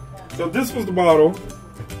you go. So this was the bottle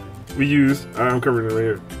we used. I'm covering it right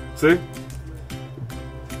here. See?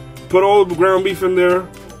 Put all the ground beef in there.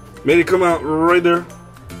 Made it come out right there.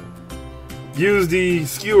 Use the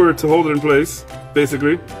skewer to hold it in place,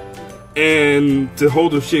 basically. And to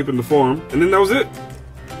hold the shape and the form. And then that was it.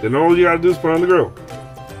 Then all you gotta do is put it on the grill.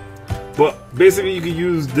 But basically you can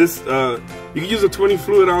use this, you can use a 20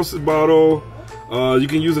 fluid ounces bottle. You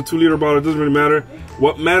can use a 2-liter bottle, it doesn't really matter.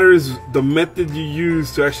 What matters is the method you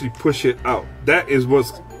use to actually push it out. That is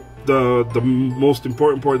what's the most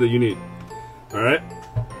important part that you need. Alright?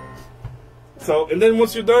 So, and then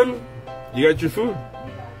once you're done, you got your food.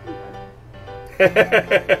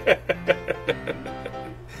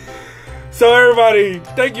 So everybody,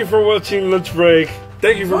 thank you for watching Lunch Break.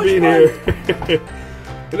 Thank you for being here.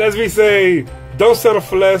 And as we say, don't settle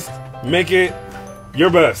for less. Make it your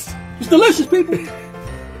best. It's delicious, people.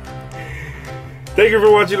 Thank you for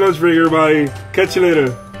watching Lunch Break, everybody. Catch you later.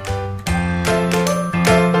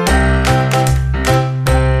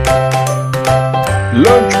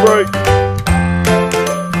 Lunch Break.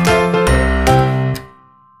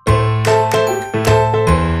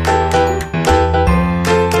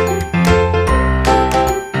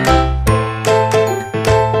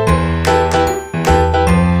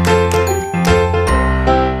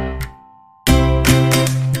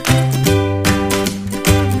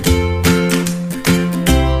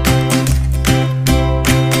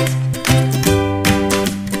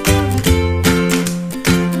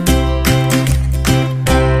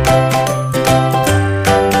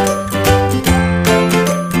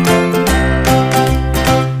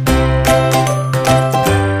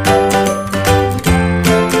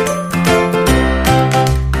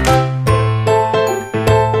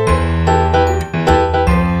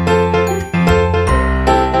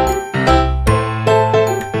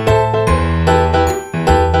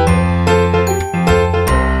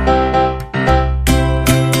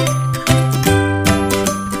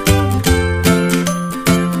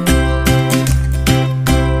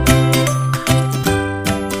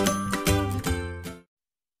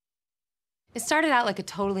 It started out like a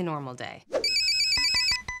totally normal day.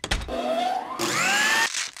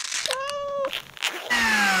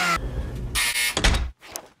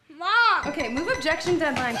 Mom! Okay, move objection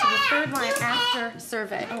deadline to the third line after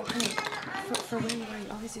survey. Oh, honey, for when you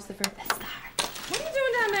always use the verb estar. What are you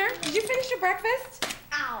doing down there? Did you finish your breakfast?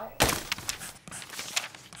 Ow.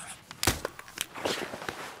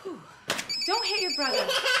 Whew. Don't hit your brother.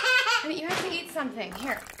 Honey, you have to eat something.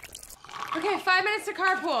 Here. Okay, 5 minutes to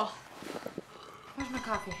carpool. Where's my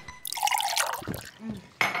coffee?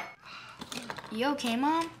 You okay,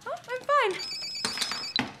 Mom? Oh, I'm fine.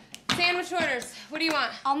 Sandwich orders. What do you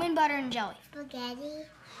want? Almond butter and jelly. Spaghetti.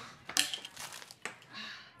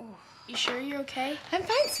 Oh, you sure you're okay? I'm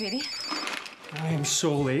fine, sweetie. I am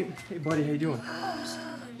so late. Hey, buddy, how you doing?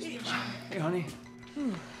 Hey, honey.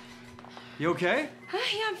 You okay?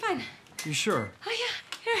 Yeah, I'm fine. You sure? Oh, yeah.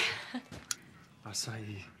 Here.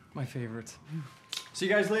 Acai, my favorite. See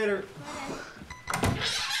you guys later.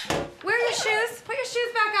 Where are your shoes? Put your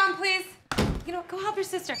shoes back on, please. You know, go help your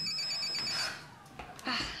sister.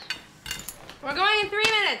 We're going in 3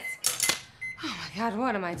 minutes. Oh my God,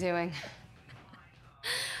 what am I doing?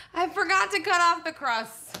 I forgot to cut off the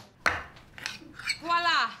crust.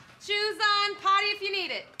 Voila. Shoes on, potty if you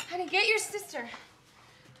need it. Honey, get your sister.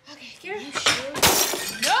 Okay, here.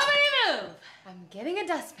 Nobody move. I'm getting a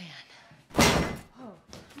dustpan. Oh.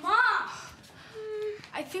 Mom!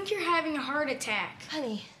 I think you're having a heart attack.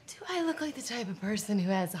 Honey, do I look like the type of person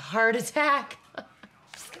who has a heart attack? I'm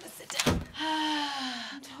just gonna sit down.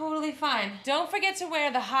 I'm totally fine. Don't forget to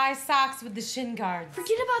wear the high socks with the shin guards.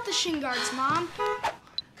 Forget about the shin guards, Mom.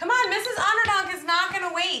 Come on, Mrs. Underdog is not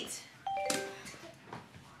gonna wait.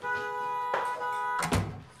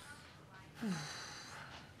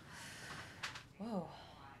 Whoa.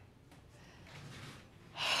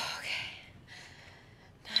 Okay.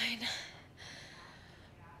 9, 1,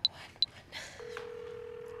 1.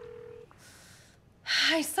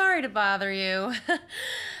 Hi, sorry to bother you.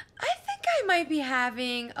 I think I might be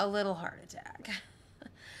having a little heart attack.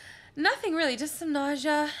 Nothing really, just some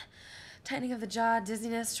nausea, tightening of the jaw,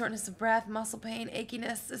 dizziness, shortness of breath, muscle pain,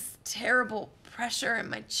 achiness, this terrible pressure in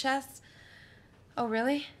my chest. Oh,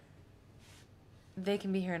 really? They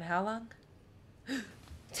can be here in how long?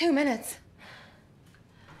 2 minutes.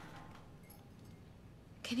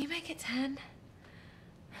 Can you make it 10?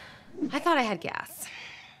 I thought I had gas.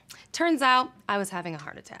 Turns out I was having a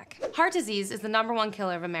heart attack. Heart disease is the #1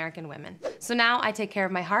 killer of American women. So now I take care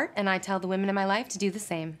of my heart and I tell the women in my life to do the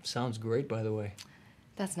same. Sounds great, by the way.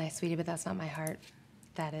 That's nice, sweetie, but that's not my heart.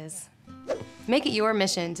 That is. Make it your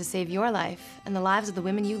mission to save your life and the lives of the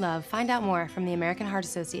women you love. Find out more from the American Heart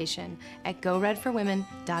Association at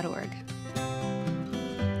goredforwomen.org.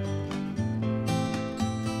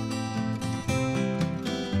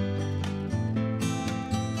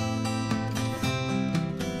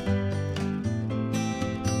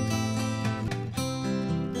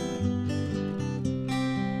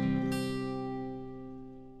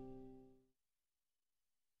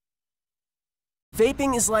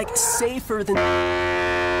 Vaping is like safer than.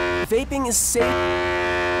 Vaping is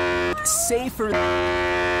safer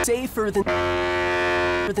than.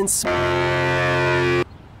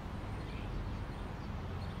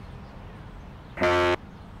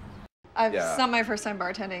 It's not my first time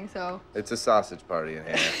bartending, so. It's a sausage party in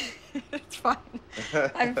here. It's fine.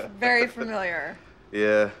 I'm very familiar.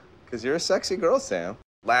 Yeah, because you're a sexy girl, Sam.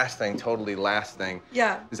 Last thing, totally last thing.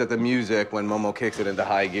 Yeah. Is that the music, when Momo kicks it into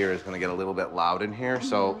high gear, is going to get a little bit loud in here.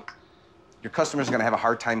 So your customers are going to have a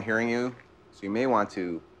hard time hearing you. So you may want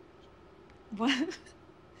to. What?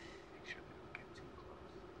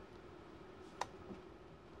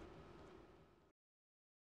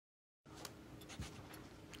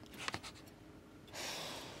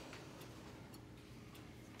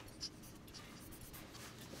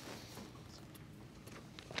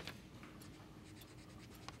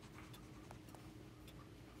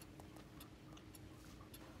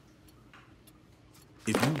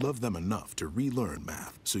 If you love them enough to relearn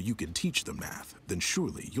math so you can teach them math, then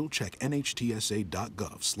surely you'll check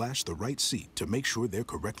nhtsa.gov/the-right-seat to make sure they're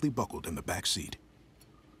correctly buckled in the back seat.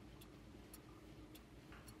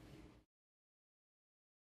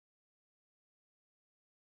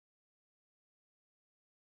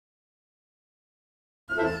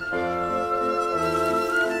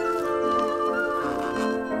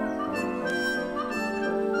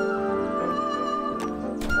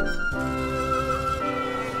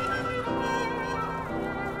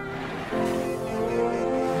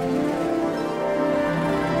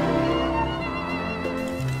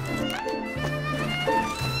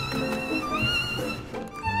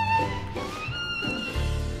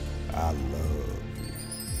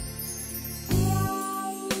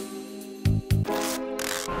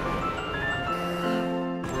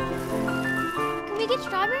 Can we get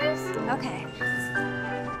strawberries? Okay.